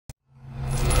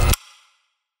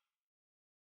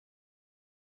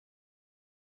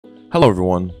Hello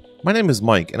everyone, my name is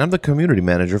Mike and I'm the community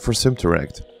manager for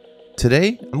Simteract.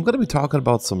 Today, I'm going to be talking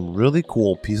about some really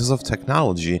cool pieces of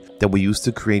technology that we use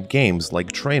to create games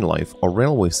like Train Life, a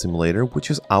railway simulator which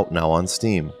is out now on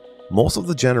Steam. Most of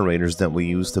the generators that we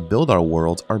use to build our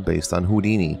worlds are based on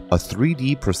Houdini, a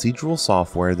 3D procedural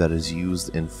software that is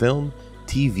used in film,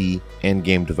 TV, and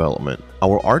game development.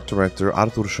 Our art director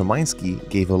Artur Szymański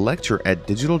gave a lecture at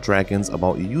Digital Dragons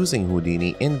about using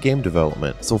Houdini in game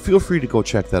development, so feel free to go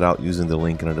check that out using the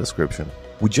link in the description.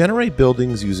 We generate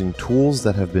buildings using tools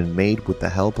that have been made with the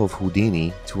help of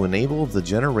Houdini to enable the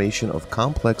generation of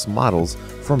complex models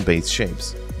from base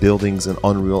shapes. Buildings in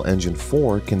Unreal Engine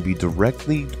 4 can be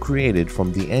directly created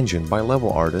from the engine by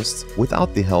level artists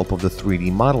without the help of the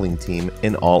 3D modeling team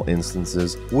in all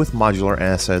instances with modular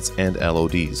assets and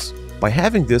LODs. By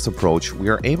having this approach, we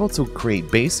are able to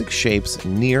create basic shapes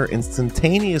near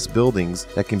instantaneous buildings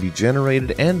that can be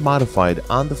generated and modified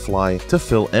on the fly to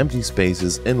fill empty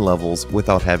spaces in levels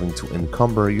without having to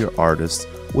encumber your artists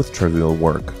with trivial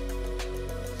work.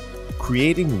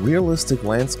 Creating realistic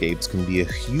landscapes can be a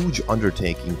huge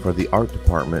undertaking for the art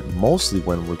department, mostly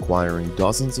when requiring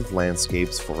dozens of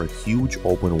landscapes for a huge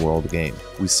open world game.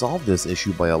 We solve this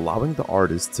issue by allowing the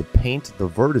artist to paint the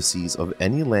vertices of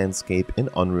any landscape in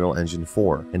Unreal Engine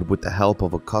 4, and with the help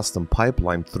of a custom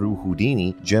pipeline through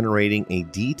Houdini, generating a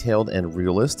detailed and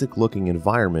realistic looking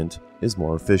environment is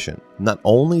more efficient. Not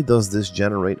only does this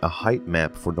generate a height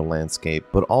map for the landscape,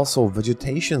 but also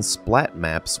vegetation splat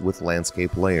maps with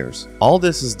landscape layers. All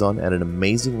this is done at an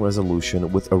amazing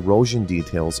resolution with erosion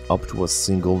details up to a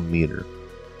single meter.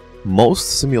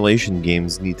 Most simulation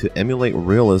games need to emulate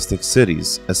realistic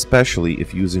cities, especially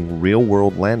if using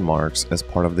real-world landmarks as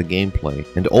part of the gameplay,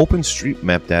 and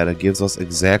OpenStreetMap data gives us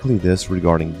exactly this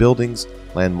regarding buildings,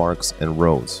 landmarks, and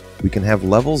roads. We can have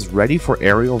levels ready for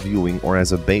aerial viewing or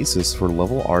as a basis for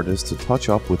level artists to touch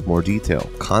up with more detail.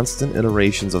 Constant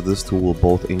iterations of this tool will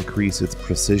both increase its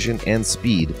precision and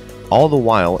speed, all the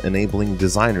while enabling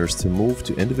designers to move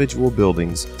to individual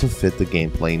buildings to fit the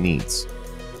gameplay needs.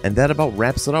 And that about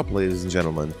wraps it up, ladies and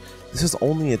gentlemen. This is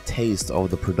only a taste of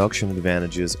the production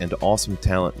advantages and awesome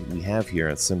talent we have here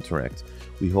at Simteract.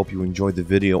 We hope you enjoyed the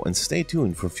video and stay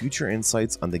tuned for future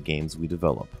insights on the games we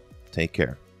develop. Take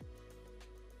care.